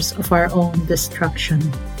spectators of our own destruction.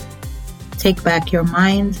 Take back your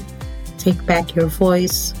mind. Take back your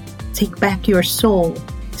voice. Take back your soul.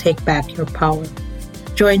 Take back your power.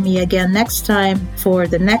 Join me again next time for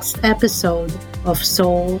the next episode of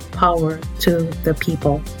Soul Power to the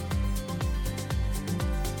People.